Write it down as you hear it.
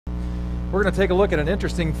We're going to take a look at an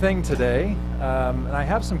interesting thing today, and I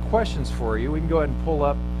have some questions for you. We can go ahead and pull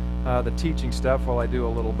up the teaching stuff while I do a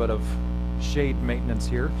little bit of shade maintenance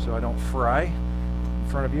here so I don't fry in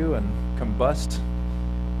front of you and combust.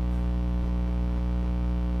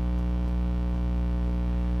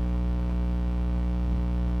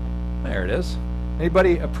 There it is.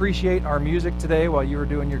 Anybody appreciate our music today while you were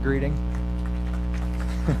doing your greeting?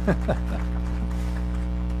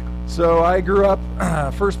 So I grew up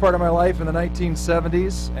first part of my life in the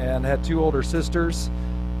 1970s and had two older sisters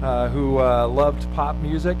who loved pop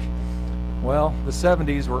music. Well, the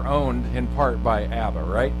 70s were owned in part by ABBA,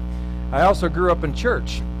 right? I also grew up in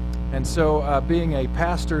church, and so being a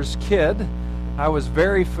pastor's kid, I was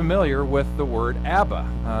very familiar with the word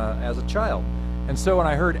ABBA as a child. And so when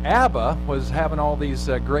I heard ABBA was having all these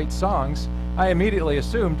great songs, I immediately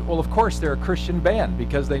assumed, well, of course they're a Christian band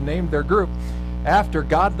because they named their group after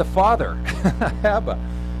God the Father, ABBA.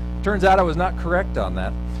 Turns out I was not correct on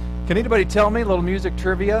that. Can anybody tell me, a little music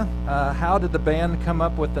trivia, how did the band come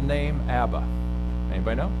up with the name ABBA?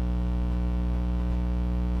 Anybody know?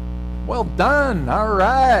 Well done. All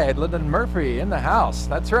right. Lyndon Murphy in the house.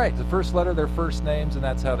 That's right. The first letter of their first names, and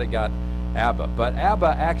that's how they got ABBA. But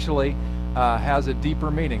ABBA actually has a deeper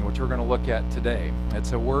meaning, which we're going to look at today.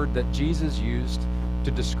 It's a word that Jesus used to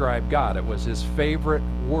describe God. It was his favorite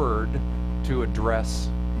word to address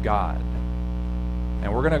God.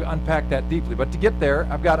 And we're going to unpack that deeply. But to get there,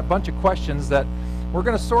 I've got a bunch of questions that we're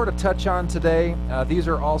going to sort of touch on today. These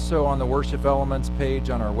are also on the Worship Elements page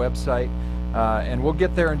on our website. And we'll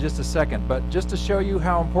get there in just a second. But just to show you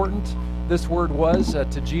how important this word was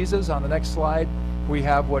to Jesus, on the next slide, we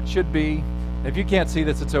have what should be. If you can't see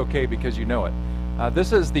this, it's okay because you know it.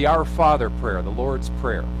 This is the Our Father prayer, the Lord's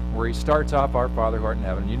Prayer, where he starts off, Our Father who art in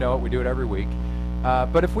heaven. You know it. We do it every week.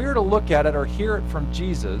 But if we were to look at it or hear it from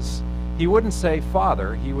Jesus, he wouldn't say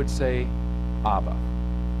Father, he would say Abba.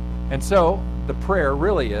 And so the prayer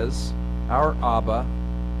really is, Our Abba,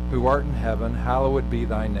 who art in heaven, hallowed be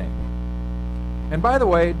thy name. And by the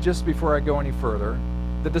way, just before I go any further,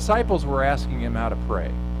 the disciples were asking him how to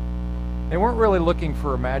pray. They weren't really looking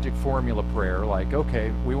for a magic formula prayer like,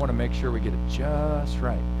 okay, we want to make sure we get it just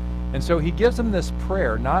right. And so he gives them this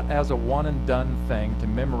prayer not as a one and done thing to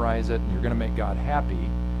memorize it and you're going to make God happy.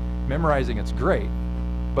 Memorizing it's great,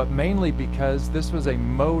 but mainly because this was a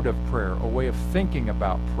mode of prayer, a way of thinking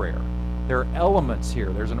about prayer. There are elements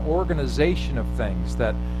here. There's an organization of things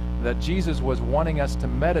that Jesus was wanting us to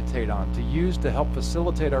meditate on, to use to help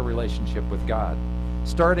facilitate our relationship with God,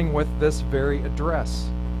 starting with this very address.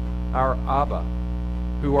 Our Abba,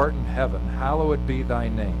 who art in heaven, hallowed be thy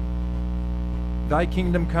name. Thy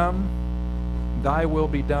kingdom come, thy will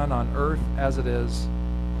be done on earth as it is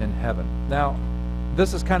in heaven. Now,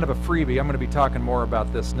 this is kind of a freebie. I'm going to be talking more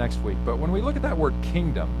about this next week. But when we look at that word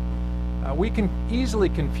kingdom, we can easily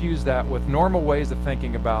confuse that with normal ways of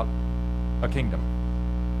thinking about a kingdom,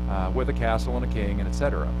 with a castle and a king and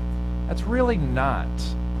etc. That's really not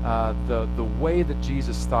the way that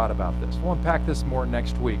Jesus thought about this. We'll unpack this more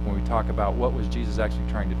next week when we talk about what was Jesus actually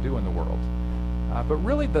trying to do in the world. But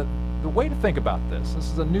really the way to think about this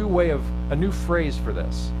is a new phrase for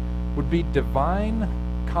this, would be divine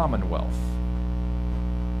commonwealth.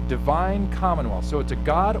 Divine commonwealth. So it's a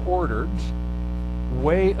God-ordered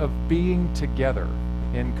way of being together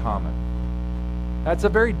in common. That's a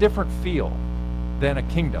very different feel than a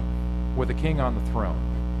kingdom with a king on the throne.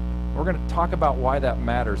 We're going to talk about why that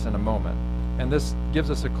matters in a moment. And this gives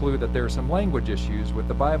us a clue that there are some language issues with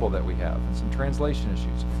the Bible that we have and some translation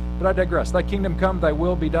issues. But I digress. Thy kingdom come, thy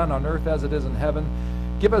will be done on earth as it is in heaven.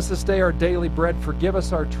 Give us this day our daily bread. Forgive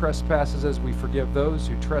us our trespasses as we forgive those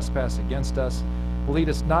who trespass against us. Lead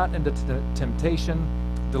us not into temptation.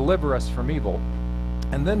 Deliver us from evil.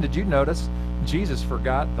 And then did you notice Jesus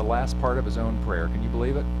forgot the last part of his own prayer? Can you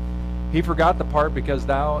believe it? He forgot the part, because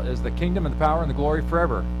thou is the kingdom and the power and the glory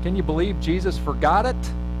forever. Can you believe Jesus forgot it?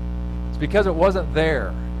 It's because it wasn't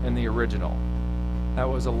there in the original. That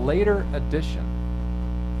was a later addition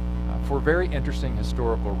for very interesting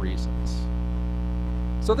historical reasons.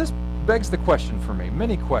 So this begs the question for me,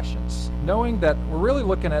 many questions, knowing that we're really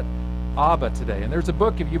looking at Abba today. And there's a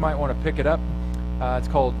book, if you might want to pick it up. It's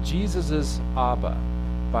called Jesus' Abba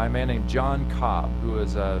by a man named John Cobb, who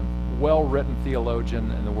is a well-written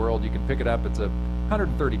theologian in the world. You can pick it up. It's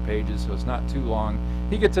 130 pages, so it's not too long.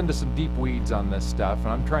 He gets into some deep weeds on this stuff, and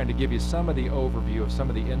I'm trying to give you some of the overview of some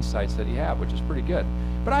of the insights that he had, which is pretty good.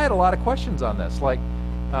 But I had a lot of questions on this, like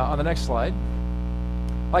on the next slide.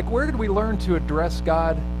 Like, where did we learn to address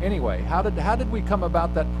God anyway? How did we come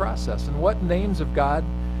about that process? And what names of God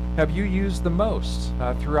have you used the most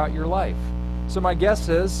throughout your life? So my guess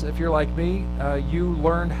is, if you're like me, you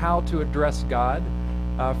learned how to address God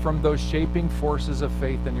from those shaping forces of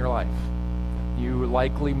faith in your life. You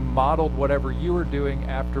likely modeled whatever you were doing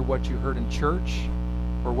after what you heard in church,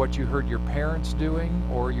 or what you heard your parents doing,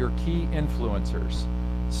 or your key influencers.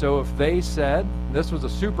 So if they said, this was a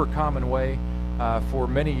super common way for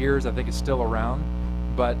many years, I think it's still around,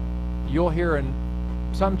 but you'll hear in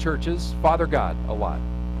some churches, Father God, a lot.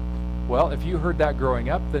 Well, if you heard that growing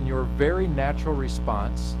up, then your very natural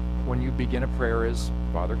response when you begin a prayer is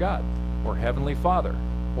Father God, or Heavenly Father,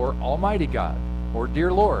 or Almighty God, or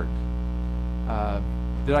Dear Lord.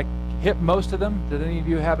 Did I hit most of them? Did any of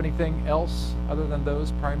you have anything else other than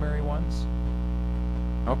those primary ones?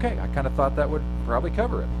 Okay, I kind of thought that would probably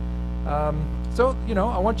cover it. So,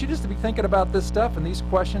 I want you just to be thinking about this stuff, and these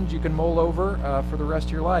questions you can mull over for the rest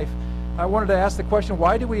of your life. I wanted to ask the question,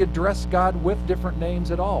 why do we address God with different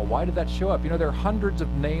names at all? Why did that show up? There are hundreds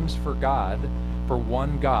of names for God, for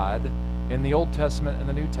one God, in the Old Testament and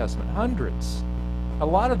the New Testament. Hundreds. A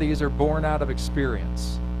lot of these are born out of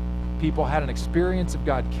experience. People had an experience of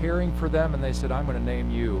God caring for them, and they said, I'm going to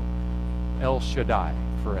name you El Shaddai,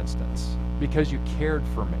 for instance, because you cared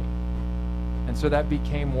for me. And so that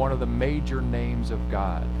became one of the major names of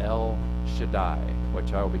God, El Shaddai,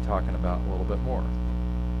 which I will be talking about a little bit more.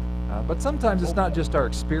 But sometimes it's not just our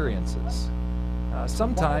experiences.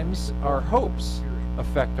 Sometimes our hopes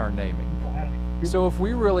affect our naming. So if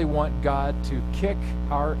we really want God to kick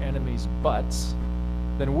our enemies' butts,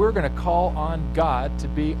 then we're going to call on God to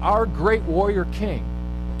be our great warrior king.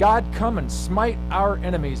 God, come and smite our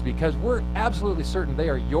enemies, because we're absolutely certain they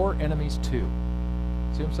are your enemies too.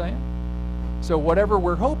 See what I'm saying? So whatever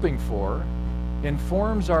we're hoping for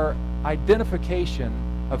informs our identification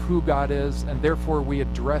of who God is, and therefore we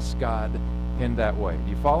address God in that way.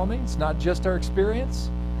 Do you follow me? It's not just our experience,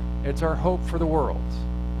 it's our hope for the world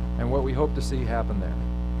and what we hope to see happen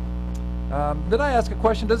there. Did I ask a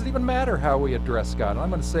question? Does it even matter how we address God? And I'm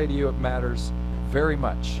going to say to you, it matters very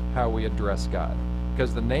much how we address God,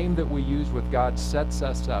 because the name that we use with God sets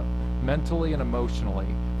us up mentally and emotionally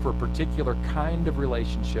for a particular kind of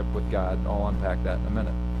relationship with God. I'll unpack that in a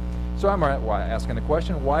minute. So I'm asking the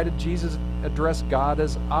question, why did Jesus address God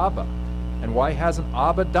as Abba? And why hasn't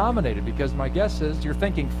Abba dominated? Because my guess is you're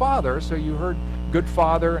thinking Father, so you heard good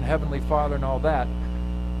Father and Heavenly Father and all that.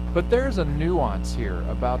 But there's a nuance here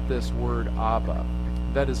about this word Abba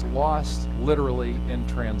that is lost literally in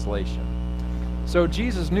translation. So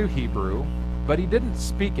Jesus knew Hebrew, but he didn't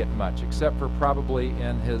speak it much, except for probably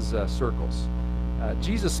in his circles.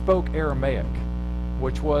 Jesus spoke Aramaic,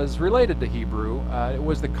 which was related to Hebrew. It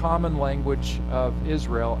was the common language of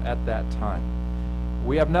Israel at that time.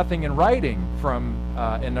 We have nothing in writing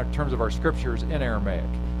in terms of our scriptures in Aramaic.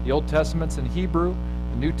 The Old Testament's in Hebrew,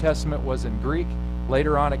 the New Testament was in Greek.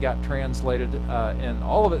 Later on, it got translated in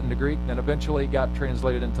all of it into Greek, then eventually got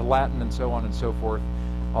translated into Latin, and so on and so forth,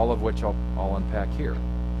 all of which I'll unpack here.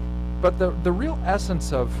 But the real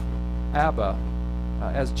essence of Abba,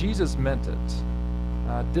 as Jesus meant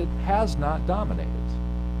it, has not dominated.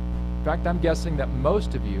 In fact, I'm guessing that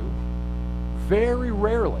most of you, very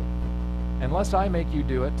rarely, unless I make you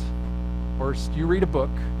do it, or you read a book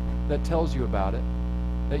that tells you about it,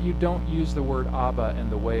 that you don't use the word Abba in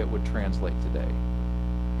the way it would translate today.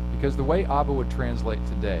 Because the way Abba would translate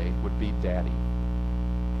today would be daddy.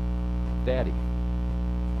 Daddy.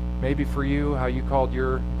 Maybe for you, how you called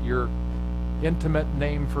your intimate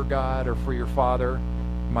name for God or for your father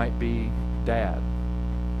might be dad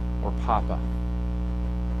or papa.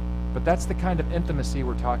 But that's the kind of intimacy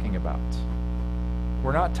we're talking about.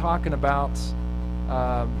 We're not talking about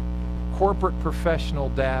corporate professional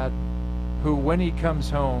dad who, when he comes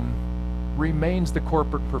home, remains the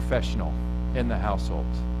corporate professional in the household.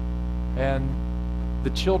 And the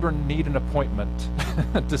children need an appointment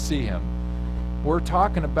to see him. We're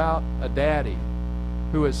talking about a daddy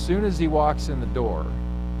who, as soon as he walks in the door,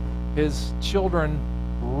 his children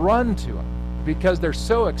run to him because they're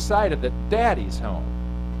so excited that daddy's home.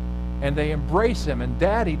 And they embrace him, and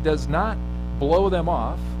daddy does not blow them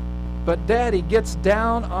off, but daddy gets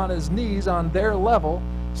down on his knees on their level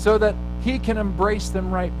so that he can embrace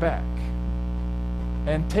them right back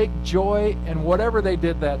and take joy in whatever they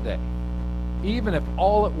did that day, even if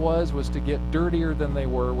all it was to get dirtier than they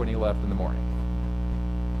were when he left in the morning.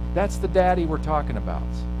 That's the daddy we're talking about.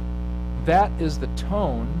 That is the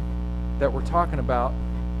tone that we're talking about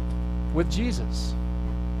with Jesus.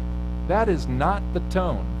 That is not the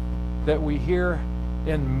tone that we hear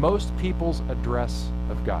in most people's address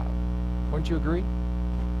of God. Wouldn't you agree?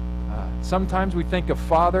 Sometimes we think of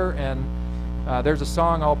Father, and there's a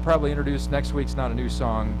song I'll probably introduce next week. It's not a new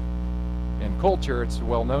song. in culture. It's a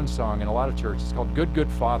well-known song in a lot of churches. It's called Good, Good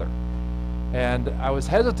Father. And I was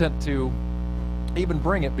hesitant to even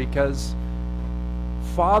bring it because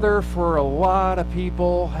father for a lot of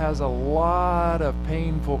people has a lot of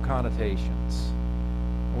painful connotations.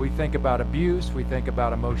 We think about abuse, we think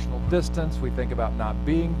about emotional distance, we think about not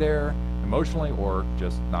being there emotionally or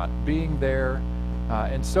just not being there.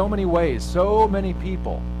 In so many ways, so many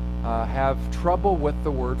people have trouble with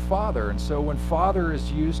the word father. And so when father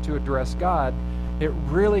is used to address God, it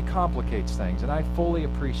really complicates things, and I fully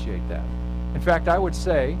appreciate that. In fact, I would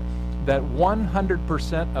say that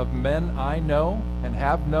 100% of men I know and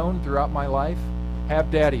have known throughout my life have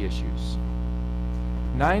daddy issues.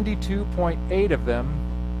 92.8 of them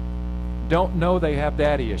don't know they have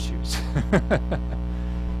daddy issues.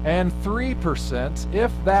 And 3%,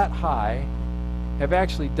 if that high, have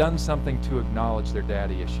actually done something to acknowledge their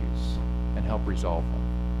daddy issues and help resolve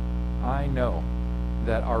them. I know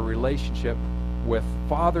that our relationship with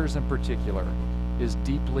fathers in particular is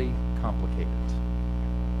deeply complicated.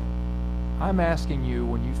 I'm asking you,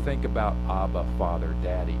 when you think about Abba, Father,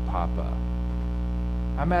 Daddy, Papa,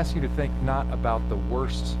 I'm asking you to think not about the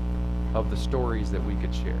worst of the stories that we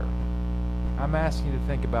could share. I'm asking you to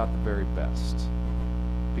think about the very best,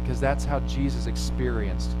 because that's how Jesus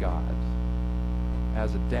experienced God,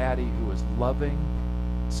 as a daddy who was loving,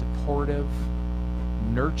 supportive,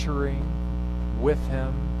 nurturing, with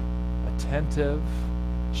him, attentive,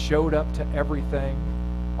 showed up to everything,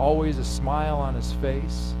 always a smile on his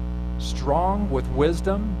face, strong with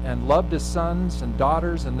wisdom, and loved his sons and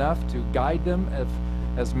daughters enough to guide them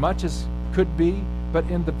as much as could be, but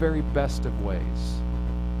in the very best of ways.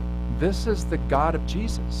 This is the God of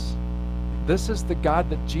Jesus. This is the God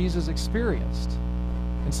that Jesus experienced.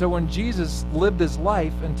 And so when Jesus lived his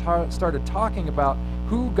life and started talking about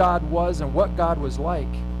who God was and what God was like,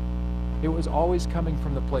 it was always coming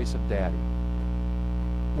from the place of daddy.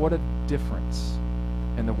 What a difference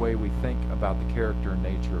in the way we think about the character and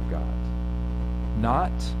nature of God.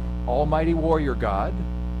 Not almighty warrior God,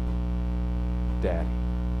 daddy.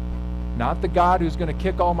 Not the God who's going to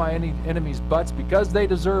kick all my enemies' butts because they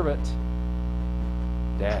deserve it.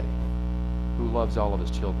 Daddy, who loves all of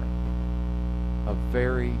his children. A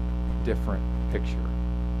very different picture.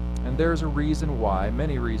 And there's a reason why,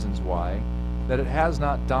 many reasons why, that it has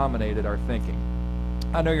not dominated our thinking.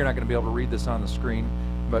 I know you're not going to be able to read this on the screen,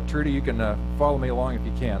 but Trudy, you can follow me along if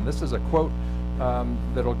you can. This is a quote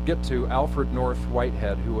that'll get to Alfred North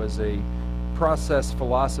Whitehead, who was a process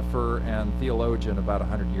philosopher and theologian about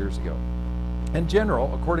 100 years ago. In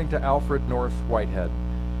general, according to Alfred North Whitehead,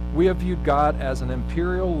 we have viewed God as an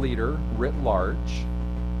imperial leader writ large,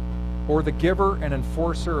 or the giver and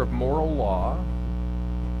enforcer of moral law,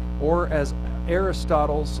 or as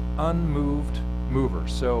Aristotle's unmoved mover.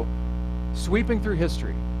 So, sweeping through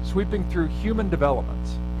history, sweeping through human development,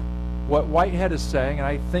 what Whitehead is saying, and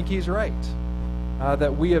I think he's right,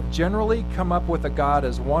 that we have generally come up with a God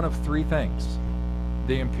as one of three things.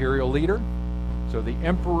 The imperial leader, so the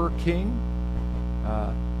emperor king,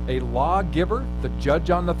 a lawgiver, the judge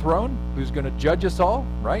on the throne, who's going to judge us all,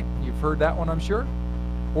 right? You've heard that one, I'm sure.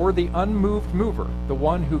 Or the unmoved mover, the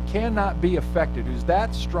one who cannot be affected, who's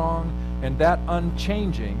that strong and that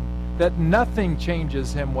unchanging that nothing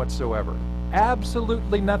changes him whatsoever.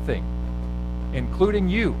 Absolutely nothing, including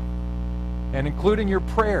you, and including your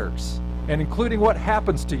prayers, and including what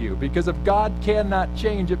happens to you. Because if God cannot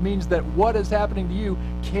change, it means that what is happening to you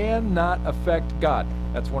cannot affect God.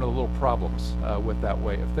 That's one of the little problems with that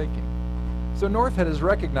way of thinking. So Northhead is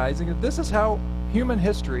recognizing that this is how human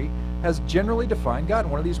history has generally defined God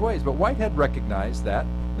in one of these ways. But Whitehead recognized that,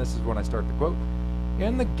 and this is when I start the quote,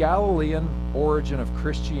 in the Galilean origin of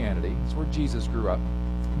Christianity, it's where Jesus grew up,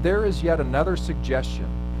 there is yet another suggestion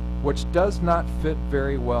which does not fit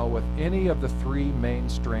very well with any of the three main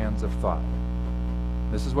strands of thought.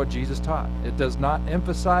 This is what Jesus taught. It does not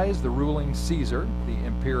emphasize the ruling Caesar, the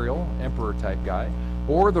imperial, emperor type guy,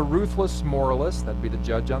 or the ruthless moralist, that'd be the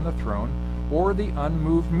judge on the throne, or the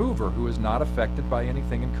unmoved mover who is not affected by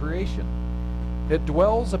anything in creation. It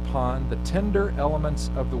dwells upon the tender elements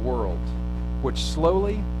of the world, which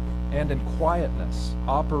slowly and in quietness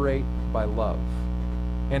operate by love.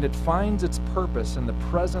 And it finds its purpose in the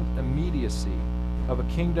present immediacy of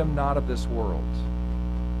a kingdom not of this world.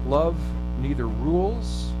 Love neither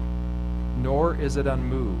rules nor is it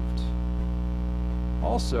unmoved.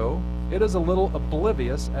 Also, it is a little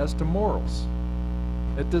oblivious as to morals.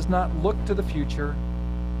 It does not look to the future,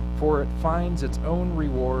 for it finds its own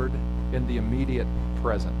reward in the immediate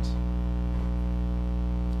present.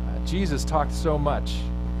 Jesus talked so much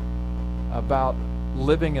about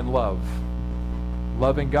living in love,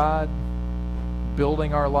 loving God,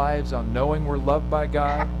 building our lives on knowing we're loved by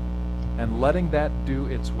God and letting that do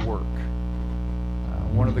its work.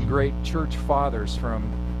 One of the great church fathers from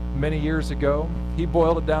many years ago, he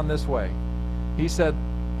boiled it down this way. He said,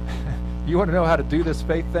 you want to know how to do this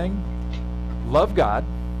faith thing? Love God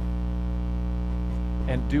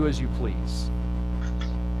and do as you please.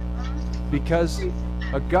 Because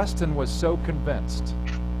Augustine was so convinced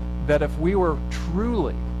that if we were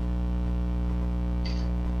truly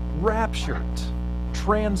raptured,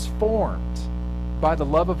 transformed by the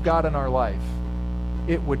love of God in our life,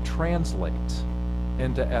 it would translate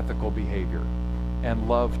into ethical behavior and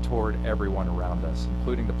love toward everyone around us,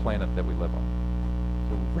 including the planet that we live on.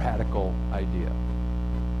 It's a radical idea.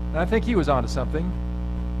 And I think he was onto something,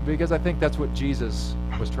 because I think that's what Jesus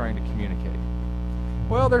was trying to communicate.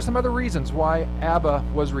 Well, there's some other reasons why Abba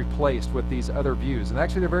was replaced with these other views. And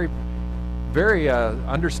actually, they're very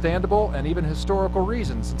understandable and even historical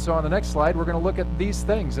reasons. And so on the next slide, we're going to look at these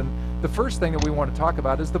things. And the first thing that we want to talk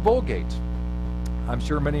about is the Vulgate. I'm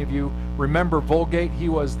sure many of you remember Vulgate. He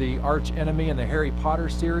was the arch enemy in the Harry Potter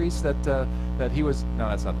series that he was... No,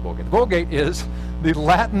 that's not the Vulgate. The Vulgate is the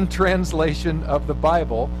Latin translation of the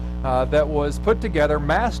Bible that was put together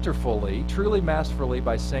masterfully, truly masterfully,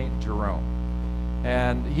 by St. Jerome.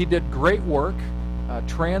 And he did great work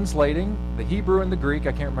translating the Hebrew and the Greek.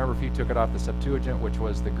 I can't remember if he took it off the Septuagint, which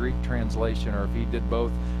was the Greek translation, or if he did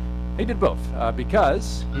both. He did both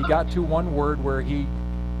because he got to one word where he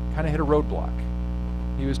kind of hit a roadblock.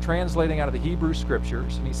 He was translating out of the Hebrew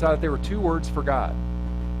scriptures, and he saw that there were two words for God,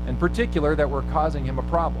 in particular, that were causing him a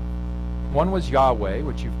problem. One was Yahweh,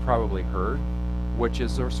 which you've probably heard, which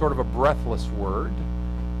is sort of a breathless word.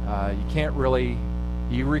 You can't really...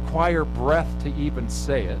 You require breath to even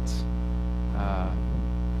say it.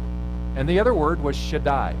 And the other word was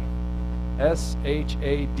Shaddai. S-H-A-D-D-A-I.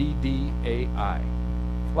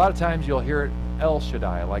 A lot of times you'll hear it El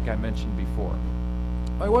Shaddai, like I mentioned before.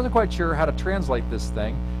 I wasn't quite sure how to translate this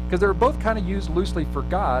thing, because they were both kind of used loosely for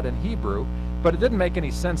God in Hebrew, but it didn't make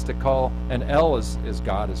any sense to call an El as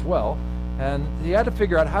God as well. And he had to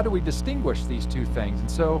figure out, how do we distinguish these two things?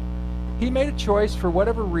 And so he made a choice for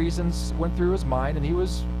whatever reasons went through his mind, and he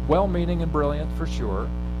was well-meaning and brilliant for sure.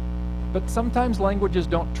 But sometimes languages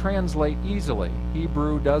don't translate easily.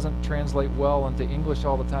 Hebrew doesn't translate well into English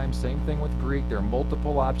all the time. Same thing with Greek. There are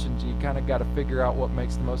multiple options, and you kind of got to figure out what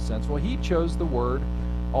makes the most sense. Well, he chose the word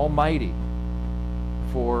Almighty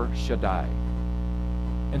for Shaddai.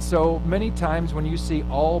 And so many times when you see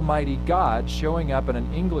Almighty God showing up in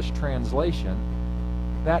an English translation,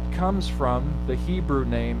 that comes from the Hebrew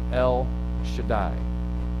name El Shaddai.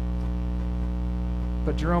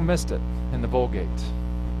 But Jerome missed it in the Vulgate.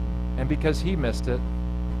 And because he missed it,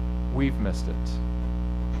 we've missed it.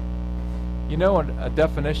 You know a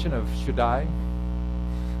definition of Shaddai?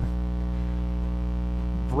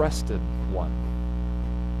 Breasted one.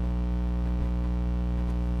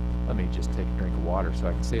 Let me just take a drink of water so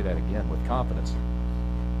I can say that again with confidence.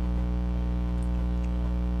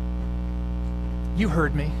 You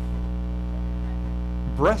heard me.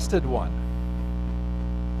 Breasted one.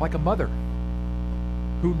 Like a mother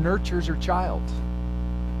who nurtures her child.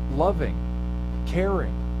 Loving,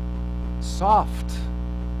 caring, soft,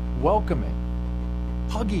 welcoming,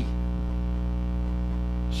 huggy.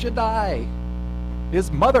 Shaddai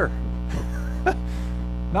is mother.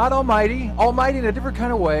 Not Almighty. Almighty in a different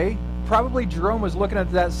kind of way. Probably Jerome was looking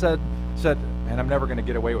at that and said, man, I'm never going to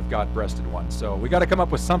get away with God-breasted one. So we got to come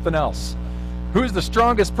up with something else. Who's the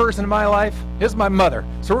strongest person in my life? Is my mother.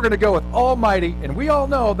 So we're going to go with Almighty, and we all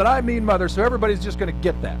know that I mean mother, so everybody's just going to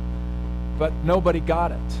get that. But nobody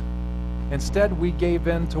got it. Instead, we gave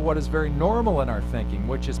in to what is very normal in our thinking,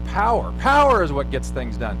 which is power. Power is what gets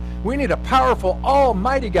things done. We need a powerful,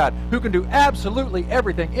 almighty God who can do absolutely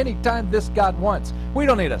everything anytime this God wants. We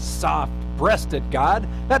don't need a soft-breasted God.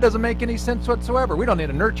 That doesn't make any sense whatsoever. We don't need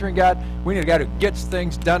a nurturing God. We need a God who gets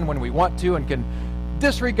things done when we want to and can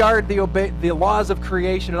disregard the laws of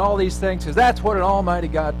creation and all these things, because that's what an almighty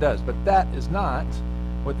God does. But that is not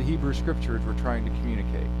what the Hebrew Scriptures were trying to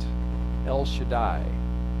communicate. El Shaddai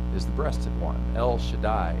is the breasted one. El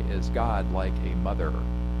Shaddai is God like a mother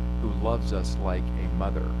who loves us like a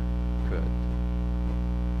mother could.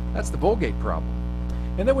 That's the Vulgate problem.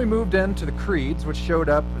 And then we moved into the creeds, which showed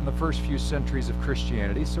up in the first few centuries of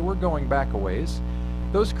Christianity, so we're going back a ways.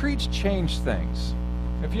 Those creeds changed things.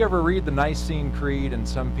 If you ever read the Nicene Creed, and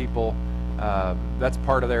some people, that's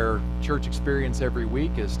part of their church experience every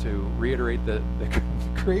week, is to reiterate the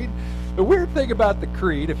creed. The weird thing about the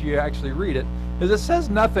creed, if you actually read it, is it says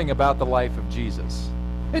nothing about the life of Jesus.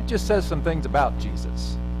 It just says some things about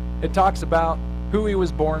Jesus. It talks about who he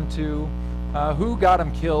was born to, who got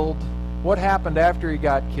him killed, what happened after he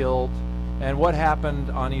got killed, and what happened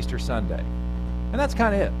on Easter Sunday. And that's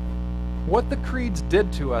kind of it. What the creeds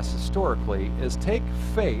did to us historically is take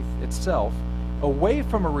faith itself away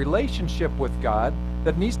from a relationship with God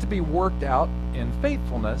that needs to be worked out in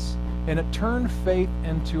faithfulness, and it turned faith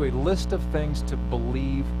into a list of things to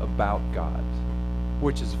believe about God,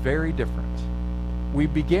 which is very different. We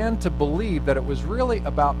began to believe that it was really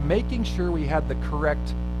about making sure we had the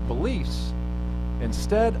correct beliefs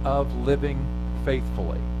instead of living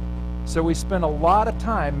faithfully. So we spend a lot of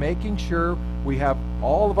time making sure we have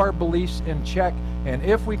all of our beliefs in check, and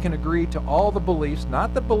if we can agree to all the beliefs,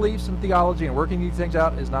 not the beliefs in theology and working these things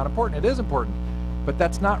out is not important. It is important, but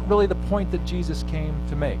that's not really the point that Jesus came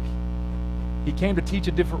to make. He came to teach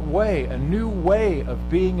a different way, a new way of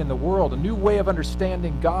being in the world, a new way of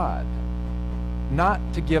understanding God, not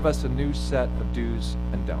to give us a new set of do's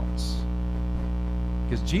and don'ts.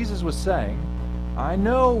 Because Jesus was saying, I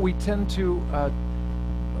know we tend to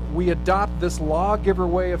we adopt this lawgiver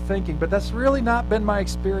way of thinking, but that's really not been my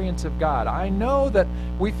experience of God. I know that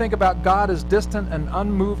we think about God as distant and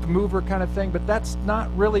unmoved mover kind of thing, but that's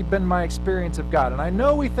not really been my experience of God. And I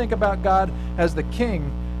know we think about God as the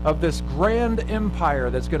king of this grand empire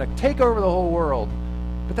that's going to take over the whole world,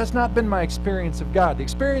 but that's not been my experience of God. The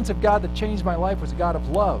experience of God that changed my life was a God of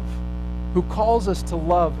love, who calls us to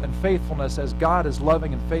love and faithfulness as God is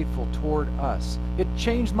loving and faithful toward us. It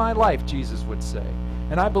changed my life, Jesus would say.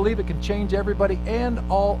 And I believe it can change everybody and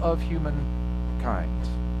all of humankind.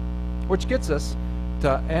 Which gets us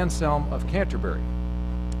to Anselm of Canterbury.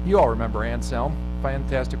 You all remember Anselm,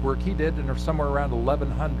 fantastic work he did in somewhere around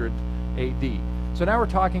 1100 AD. So now we're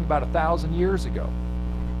talking about 1,000 years ago.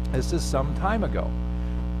 This is some time ago.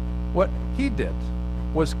 What he did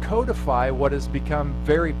was codify what has become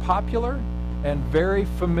very popular and very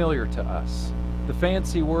familiar to us. The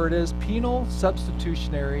fancy word is penal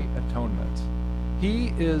substitutionary atonement. He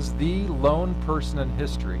is the lone person in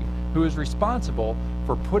history who is responsible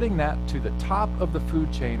for putting that to the top of the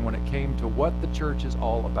food chain when it came to what the church is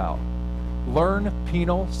all about. Learn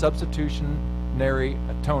penal substitutionary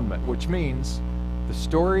atonement, which means the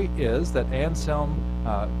story is that Anselm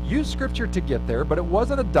used Scripture to get there, but it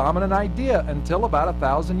wasn't a dominant idea until about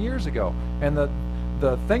 1,000 years ago. And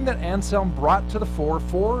the thing that Anselm brought to the fore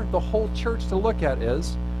for the whole church to look at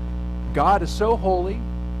is God is so holy,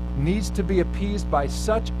 needs to be appeased by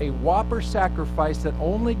such a whopper sacrifice that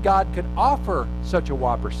only God could offer such a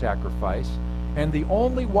whopper sacrifice, and the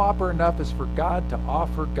only whopper enough is for God to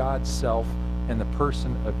offer God's self in the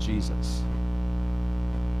person of Jesus.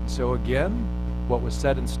 So again, what was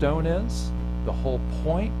set in stone is the whole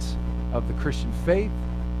point of the Christian faith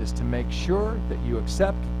is to make sure that you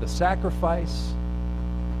accept the sacrifice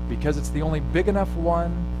because it's the only big enough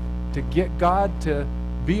one to get God to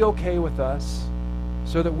be okay with us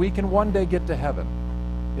so that we can one day get to heaven.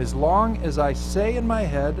 As long as I say in my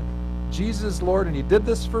head, Jesus is Lord and He did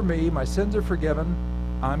this for me, my sins are forgiven,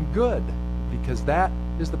 I'm good, because that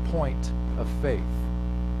is the point of faith.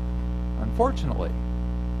 Unfortunately,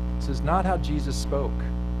 this is not how Jesus spoke,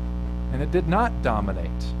 and it did not dominate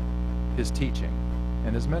His teaching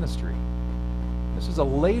and His ministry. This is a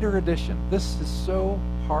later addition. This is so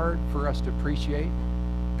hard for us to appreciate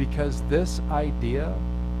because this idea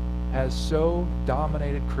has so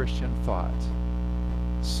dominated Christian thought.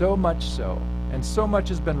 So much so. And so much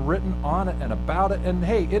has been written on it and about it. And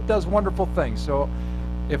hey, it does wonderful things. So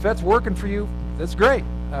if that's working for you, that's great.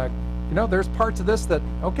 There's parts of this that,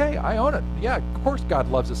 okay, I own it. Yeah, of course God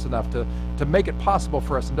loves us enough to make it possible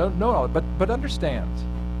for us and don't know all it. But understand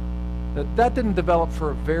that didn't develop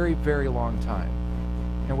for a very, very long time.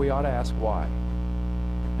 And we ought to ask why.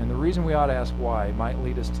 And the reason we ought to ask why might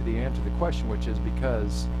lead us to the answer to the question, which is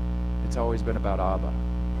because it's always been about Abba.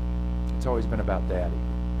 It's always been about Daddy.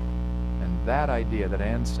 And that idea that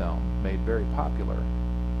Anselm made very popular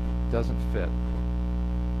doesn't fit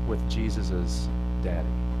with Jesus's Daddy.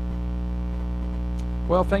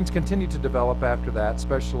 Well, things continued to develop after that,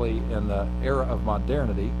 especially in the era of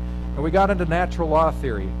modernity. And we got into natural law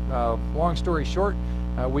theory. Long story short,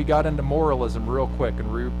 we got into moralism real quick,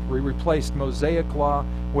 and we replaced Mosaic law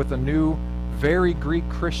with a new, very Greek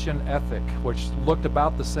Christian ethic, which looked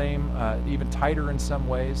about the same, even tighter in some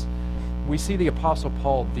ways. We see the Apostle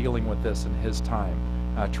Paul dealing with this in his time,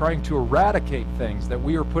 trying to eradicate things that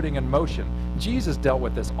we are putting in motion. Jesus dealt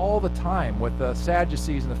with this all the time with the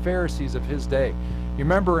Sadducees and the Pharisees of his day. You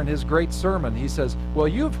remember in his great sermon, he says, well,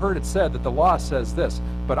 you've heard it said that the law says this,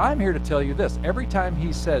 but I'm here to tell you this. Every time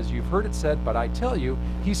he says, you've heard it said, but I tell you,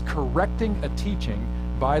 he's correcting a teaching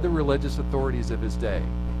by the religious authorities of his day.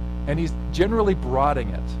 And he's generally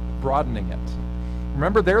broadening it.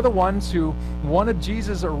 Remember, they're the ones who wanted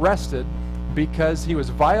Jesus arrested because he was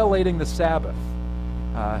violating the Sabbath.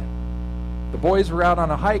 The boys were out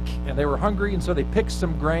on a hike, and they were hungry, and so they picked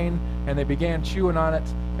some grain, and they began chewing on it.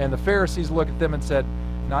 And the Pharisees looked at them and said,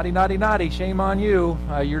 "Naughty, naughty, naughty, shame on you.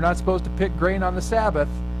 You're not supposed to pick grain on the Sabbath."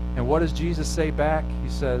 And what does Jesus say back? He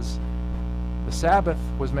says, "The Sabbath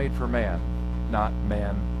was made for man, not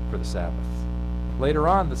man for the Sabbath." Later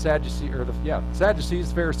on, the Sadducees,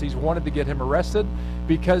 the Pharisees wanted to get him arrested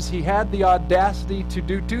because he had the audacity to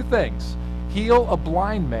do two things: heal a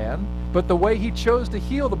blind man, but the way he chose to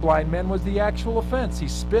heal the blind man was the actual offense. He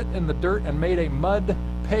spit in the dirt and made a mud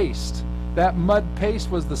paste. That mud paste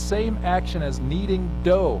was the same action as kneading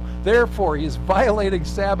dough. Therefore, he is violating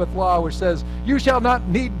Sabbath law, which says, you shall not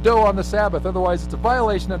knead dough on the Sabbath, otherwise it's a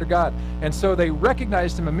violation under God. And so they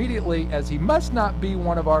recognized him immediately as he must not be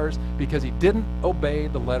one of ours because he didn't obey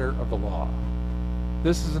the letter of the law.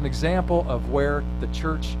 This is an example of where the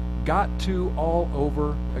church got to all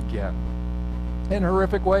over again in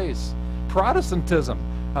horrific ways. Protestantism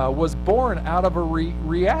was born out of a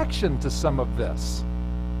reaction to some of this.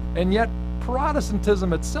 And yet,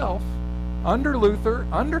 Protestantism itself, under Luther,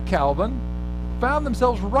 under Calvin, found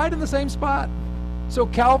themselves right in the same spot. So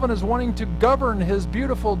Calvin is wanting to govern his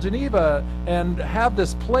beautiful Geneva and have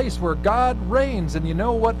this place where God reigns. And you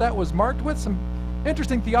know what that was marked with? Some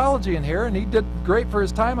interesting theology in here, and he did great for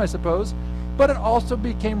his time, I suppose. But it also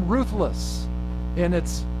became ruthless in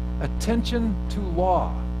its attention to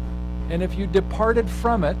law. And if you departed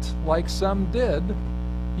from it, like some did,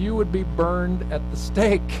 you would be burned at the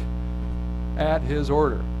stake at his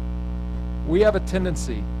order. We have a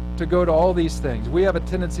tendency to go to all these things. We have a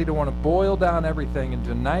tendency to want to boil down everything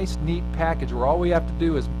into a nice, neat package where all we have to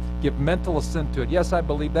do is give mental assent to it. Yes, I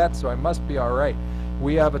believe that, so I must be all right.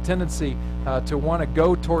 We have a tendency to want to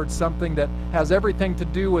go towards something that has everything to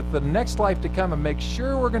do with the next life to come and make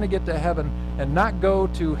sure we're going to get to heaven and not go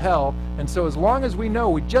to hell. And so as long as we know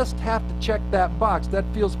we just have to check that box, that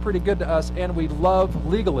feels pretty good to us, and we love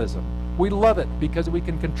legalism. We love it because we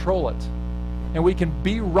can control it. And we can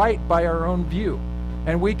be right by our own view.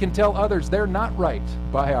 And we can tell others they're not right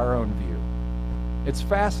by our own view. It's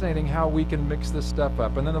fascinating how we can mix this stuff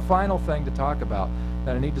up. And then the final thing to talk about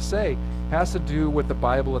that I need to say has to do with the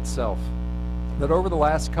Bible itself. That over the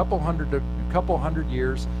last couple hundred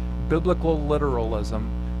years, biblical literalism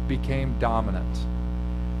became dominant.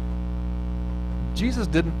 Jesus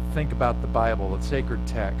didn't think about the Bible, the sacred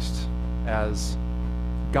text, as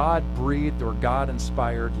God-breathed or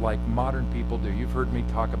God-inspired like modern people do. You've heard me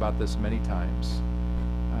talk about this many times.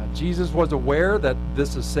 Jesus was aware that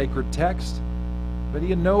this is sacred text, but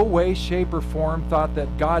he in no way, shape, or form thought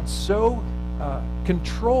that God so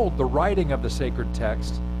controlled the writing of the sacred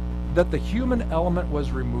text that the human element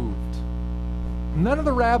was removed. None of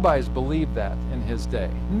the rabbis believed that in his day.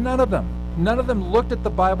 None of them. None of them looked at the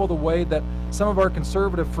Bible the way that some of our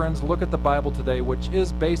conservative friends look at the Bible today, which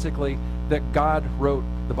is basically that God wrote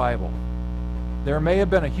the Bible. There may have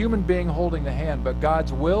been a human being holding the hand, but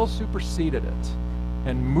God's will superseded it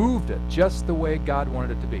and moved it just the way God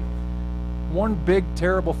wanted it to be. One big,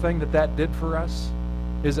 terrible thing that did for us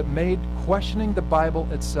is it made questioning the Bible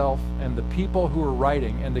itself and the people who were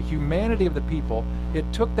writing and the humanity of the people, it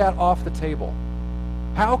took that off the table.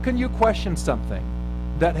 How can you question something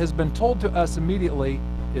that has been told to us immediately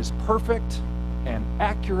is perfect and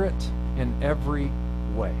accurate in every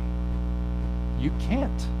way? You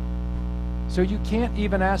can't. So you can't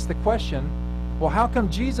even ask the question, well, how come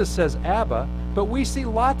Jesus says Abba, but we see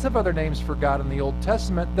lots of other names for God in the Old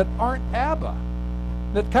Testament that aren't Abba,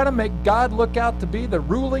 that kind of make God look out to be the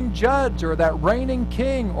ruling judge or that reigning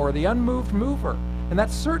king or the unmoved mover. And that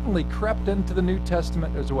certainly crept into the New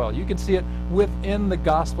Testament as well. You can see it within the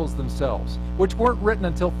Gospels themselves, which weren't written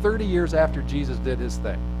until 30 years after Jesus did his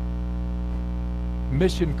thing.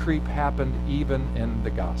 Mission creep happened even in the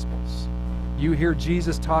Gospels. You hear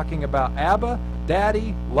Jesus talking about Abba,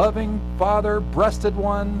 Daddy, loving Father, breasted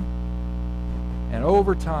one, and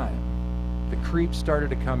over time, the creep started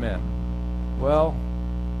to come in. Well,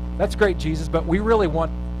 that's great, Jesus, but we really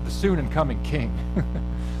want the soon and coming king.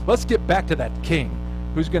 Let's get back to that king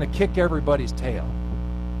who's going to kick everybody's tail.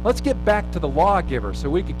 Let's get back to the lawgiver so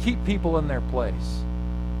we could keep people in their place.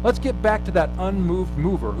 Let's get back to that unmoved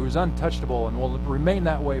mover who's untouchable and will remain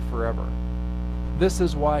that way forever. This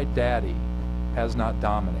is why Daddy has not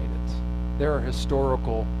dominated. There are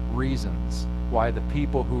historical reasons why the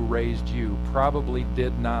people who raised you probably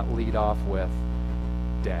did not lead off with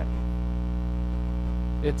Daddy.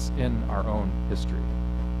 It's in our own history.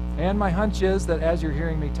 And my hunch is that as you're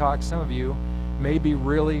hearing me talk, some of you may be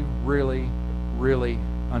really, really, really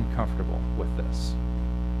uncomfortable with this.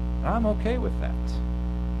 And I'm okay with that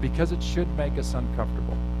because it should make us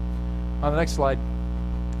uncomfortable. On the next slide,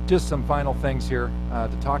 just some final things here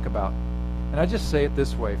to talk about. And I just say it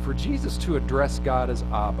this way. For Jesus to address God as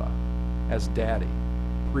Abba, as Daddy,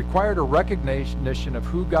 required a recognition of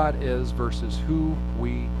who God is versus who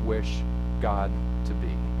we wish God to be.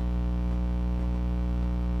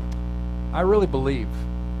 I really believe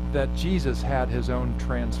that Jesus had his own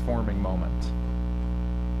transforming moment.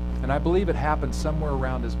 And I believe it happened somewhere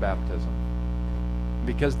around his baptism.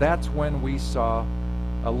 Because that's when we saw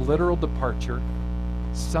a literal departure.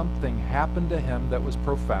 Something happened to him that was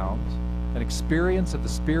profound. An experience of the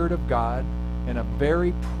Spirit of God in a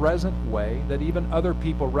very present way that even other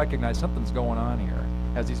people recognize something's going on here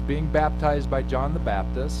as he's being baptized by John the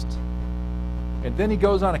Baptist. And then he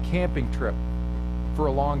goes on a camping trip for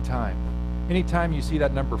a long time. Anytime you see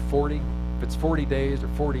that number 40, if it's 40 days or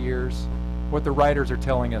 40 years, what the writers are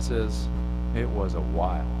telling us is it was a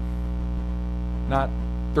while. Not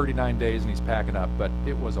 39 days and he's packing up, but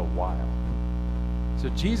it was a while. So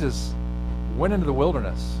Jesus went into the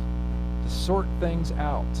wilderness to sort things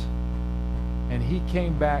out. And he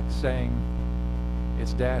came back saying,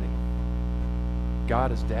 it's Daddy.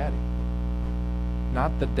 God is Daddy.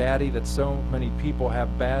 Not the daddy that so many people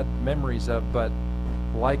have bad memories of, but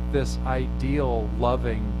like this ideal,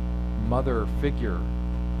 loving mother figure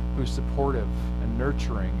who's supportive and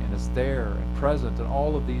nurturing and is there and present and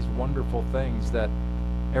all of these wonderful things that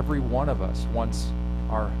every one of us wants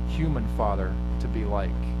our human father to be like.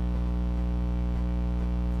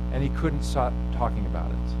 And he couldn't stop talking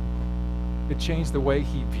about it. It changed the way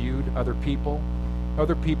he viewed other people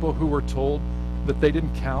who were told that they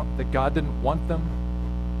didn't count, that God didn't want them.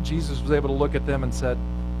 Jesus was able to look at them and said,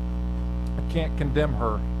 I can't condemn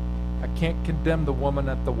her. I can't condemn the woman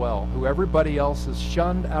at the well, who everybody else is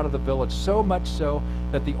shunned out of the village, so much so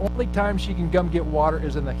that the only time she can come get water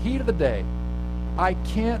is in the heat of the day. I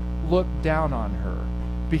can't look down on her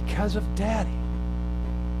because of Daddy.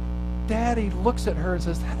 Daddy looks at her and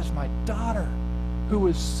says, that is my daughter who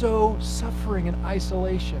is so suffering in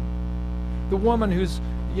isolation. The woman who's,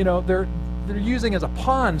 they're using as a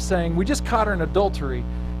pawn, saying, we just caught her in adultery.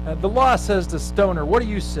 The law says to stone her. What do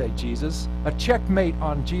you say, Jesus? A checkmate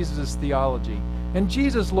on Jesus' theology. And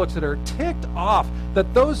Jesus looks at her, ticked off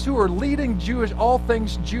that those who are leading all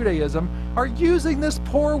things Judaism are using this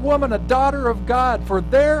poor woman, a daughter of God, for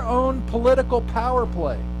their own political power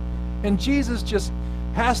play. And Jesus just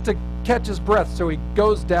has to catch his breath, so he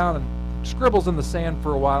goes down and scribbles in the sand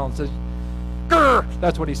for a while and says, "Grr!"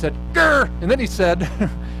 That's what he said, "Grr!" And then he said,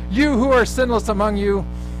 "You who are sinless among you,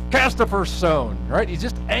 cast the first stone." Right? He's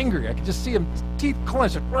just angry. I can just see him, teeth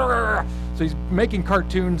clenched. So he's making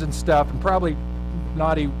cartoons and stuff, and probably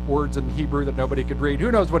naughty words in Hebrew that nobody could read.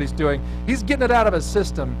 Who knows what he's doing? He's getting it out of his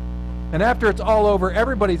system. And after it's all over,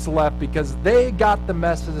 everybody's left because they got the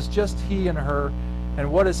message. It's just he and her.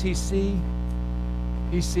 And what does he see?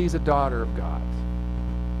 He sees a daughter of God.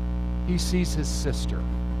 He sees his sister.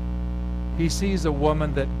 He sees a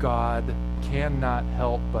woman that God cannot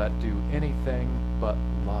help but do anything but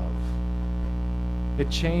love. It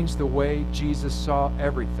changed the way Jesus saw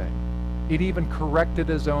everything. It even corrected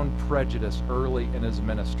his own prejudice early in his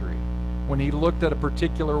ministry. When he looked at a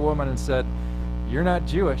particular woman and said, "You're not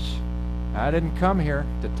Jewish. I didn't come here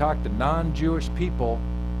to talk to non-Jewish people."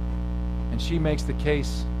 And she makes the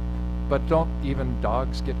case, "But don't even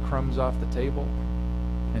dogs get crumbs off the table?"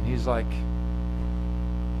 And he's like,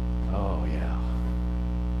 "Oh yeah,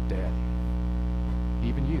 Daddy.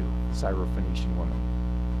 Even you, Syrophoenician woman,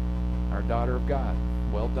 our daughter of God.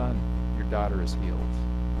 Well done. Your daughter is healed."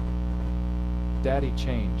 Daddy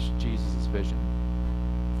changed Jesus' vision.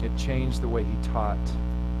 It changed the way he taught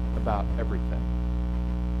about everything.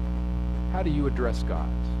 How do you address God?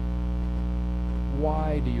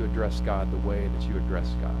 Why do you address God the way that you address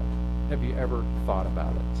God? Have you ever thought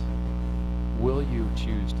about it? Will you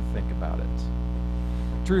choose to think about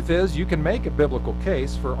it? Truth is, you can make a biblical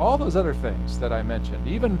case for all those other things that I mentioned,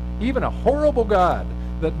 even a horrible God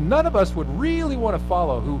that none of us would really want to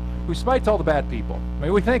follow, who smites all the bad people. I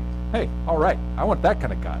mean, we think, hey, all right, I want that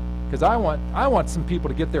kind of God, because I want some people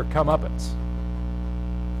to get their comeuppance.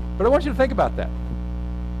 But I want you to think about that.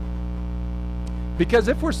 Because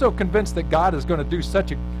if we're so convinced that God is going to do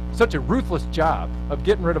such a ruthless job of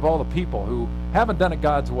getting rid of all the people who haven't done it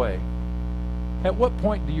God's way, at what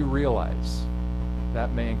point do you realize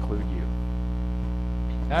that may include you?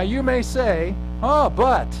 Now you may say, "Oh,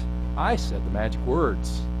 but I said the magic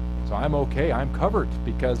words, so I'm okay, I'm covered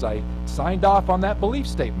because I signed off on that belief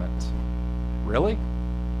statement." Really?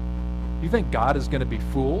 You think God is going to be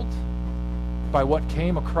fooled by what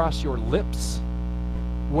came across your lips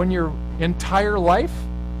when your entire life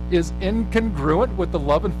is incongruent with the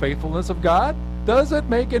love and faithfulness of God? Does it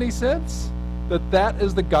make any sense that that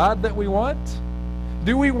is the God that we want?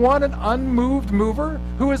 Do we want an unmoved mover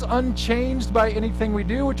who is unchanged by anything we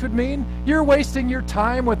do, which would mean you're wasting your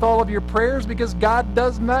time with all of your prayers because God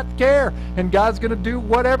does not care, and God's going to do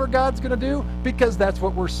whatever God's going to do because that's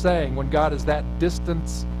what we're saying when God is that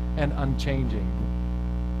distant and unchanging?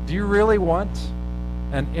 Do you really want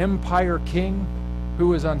an empire king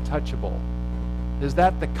who is untouchable? Is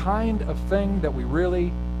that the kind of thing that we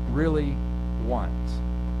really, really want?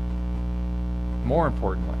 More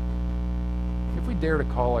importantly, if we dare to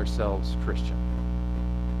call ourselves Christian,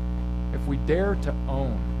 if we dare to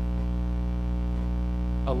own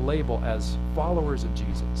a label as followers of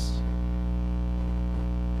Jesus,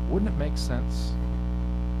 wouldn't it make sense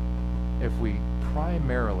if we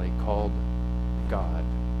primarily called God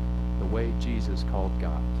the way Jesus called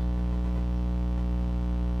God?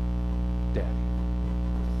 Daddy.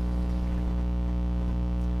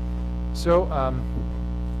 So I'm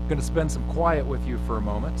going to spend some quiet with you for a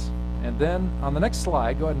moment. And then on the next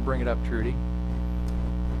slide, go ahead and bring it up, Trudy.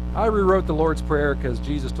 I rewrote the Lord's Prayer because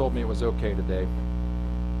Jesus told me it was okay today.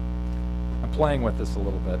 I'm playing with this a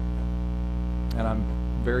little bit, and I'm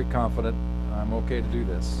very confident I'm okay to do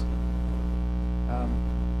this.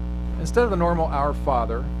 Instead of the normal Our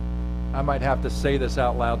Father, I might have to say this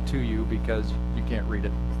out loud to you because you can't read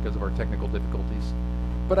it because of our technical difficulties.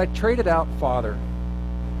 But I traded out Father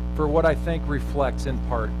for what I think reflects in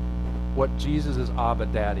part what Jesus' Abba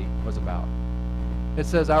Daddy was about. It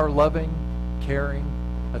says, our loving, caring,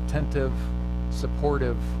 attentive,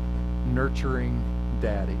 supportive, nurturing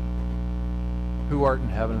Daddy, who art in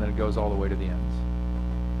heaven, and then it goes all the way to the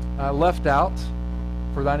end. I left out,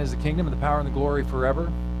 for thine is the kingdom and the power and the glory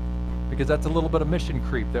forever, because that's a little bit of mission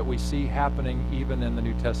creep that we see happening even in the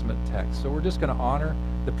New Testament text. So we're just going to honor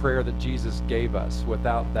the prayer that Jesus gave us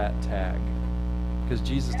without that tag, because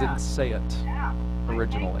Jesus didn't say it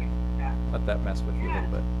originally. Let that mess with you a little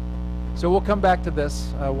bit. So we'll come back to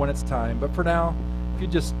this when it's time. But for now, if you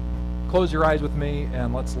just close your eyes with me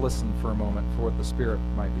and let's listen for a moment for what the Spirit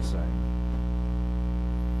might be saying.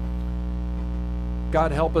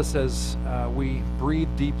 God, help us as we breathe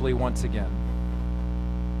deeply once again.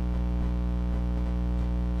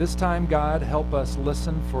 This time, God, help us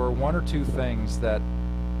listen for one or two things that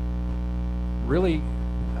really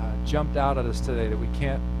jumped out at us today that we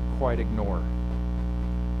can't quite ignore.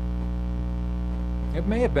 It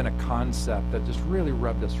may have been a concept that just really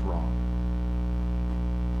rubbed us wrong.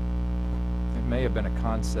 It may have been a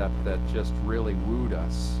concept that just really wooed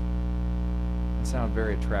us and sounded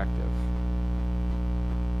very attractive.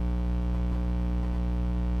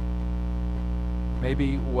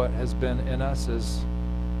 Maybe what has been in us is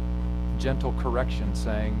gentle correction,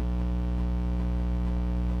 saying,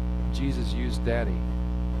 Jesus used Daddy,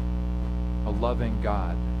 a loving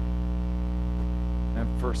God. And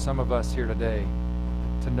for some of us here today,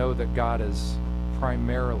 to know that God is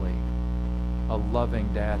primarily a loving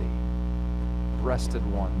Daddy, breasted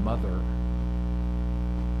one, mother,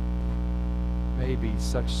 may be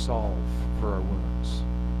such salve for our wounds.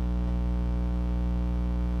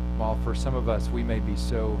 While for some of us, we may be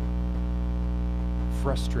so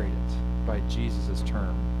frustrated by Jesus'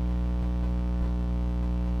 term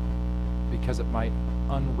because it might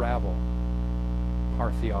unravel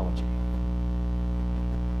our theology.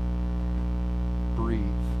 Breathe.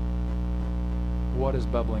 What is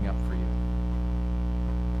bubbling up for you?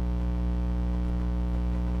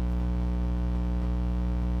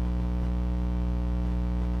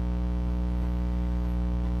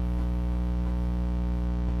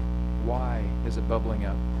 Why is it bubbling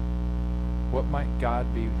up? What might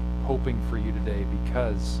God be hoping for you today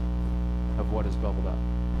because of what has bubbled up?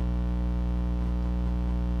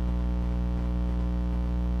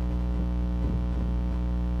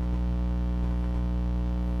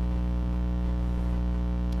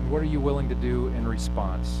 What are you willing to do in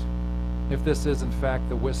response? If this is, in fact,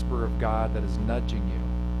 the whisper of God that is nudging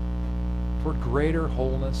you toward greater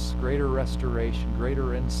wholeness, greater restoration,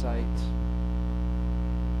 greater insight,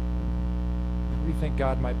 what do you think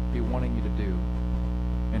God might be wanting you to do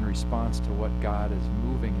in response to what God is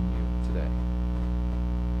moving in you today?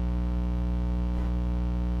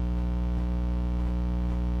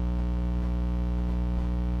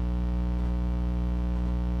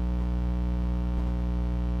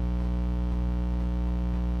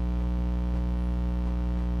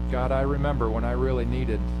 God, I remember when I really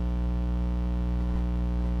needed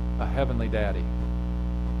a heavenly daddy.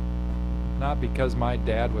 Not because my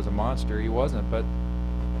dad was a monster, he wasn't, but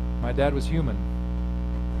my dad was human.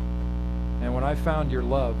 And when I found your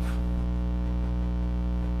love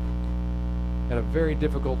at a very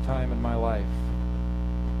difficult time in my life,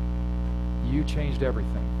 you changed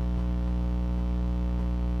everything.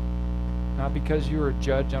 Not because you were a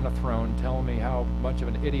judge on a throne telling me how much of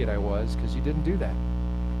an idiot I was, because you didn't do that.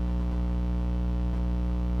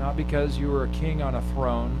 Not because you were a king on a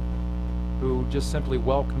throne who just simply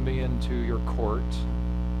welcomed me into your court.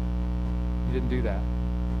 You didn't do that.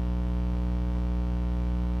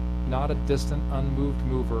 Not a distant, unmoved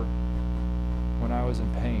mover when I was in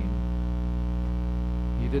pain.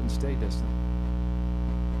 You didn't stay distant.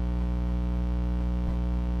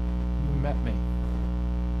 You met me.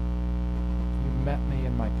 You met me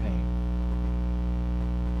in my pain.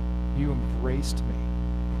 You embraced me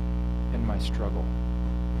in my struggle.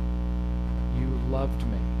 You loved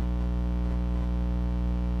me.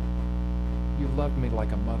 You loved me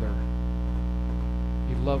like a mother.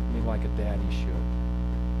 You loved me like a daddy should.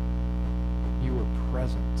 You were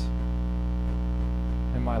present,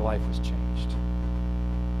 and my life was changed.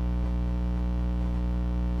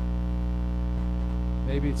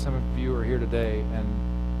 Maybe some of you are here today and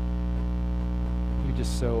you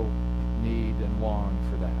just so need and long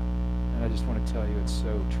for that. And I just want to tell you it's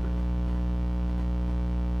so true.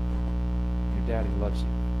 Your daddy loves you.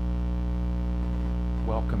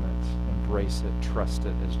 Welcome it, embrace it, trust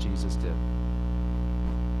it as Jesus did,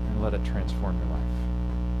 and let it transform your life.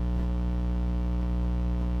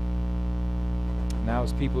 Now,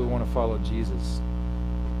 as people who want to follow Jesus,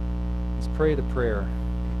 let's pray the prayer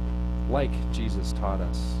like Jesus taught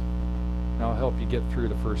us. And I'll help you get through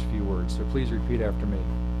the first few words, so please repeat after me.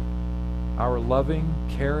 Our loving,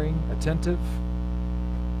 caring, attentive,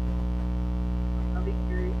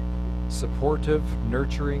 supportive,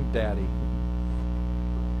 nurturing Daddy,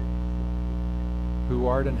 who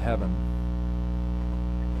art in heaven,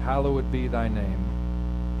 hallowed be thy name.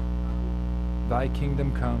 Thy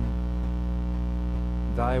kingdom come,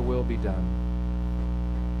 thy will be done,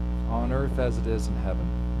 on earth as it is in heaven.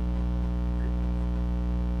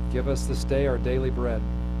 Give us this day our daily bread.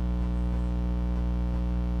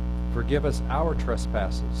 Forgive us our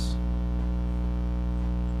trespasses,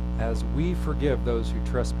 as we forgive those who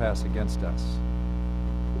trespass against us.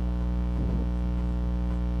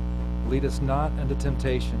 Lead us not into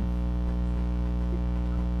temptation.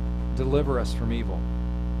 Deliver us from evil.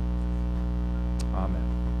 Amen.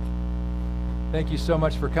 Thank you so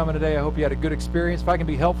much for coming today. I hope you had a good experience. If I can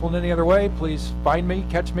be helpful in any other way, please find me,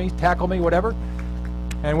 catch me, tackle me, whatever.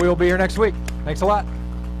 And we will be here next week. Thanks a lot.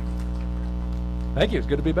 Thank you. It's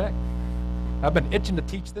good to be back. I've been itching to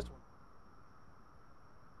teach this one.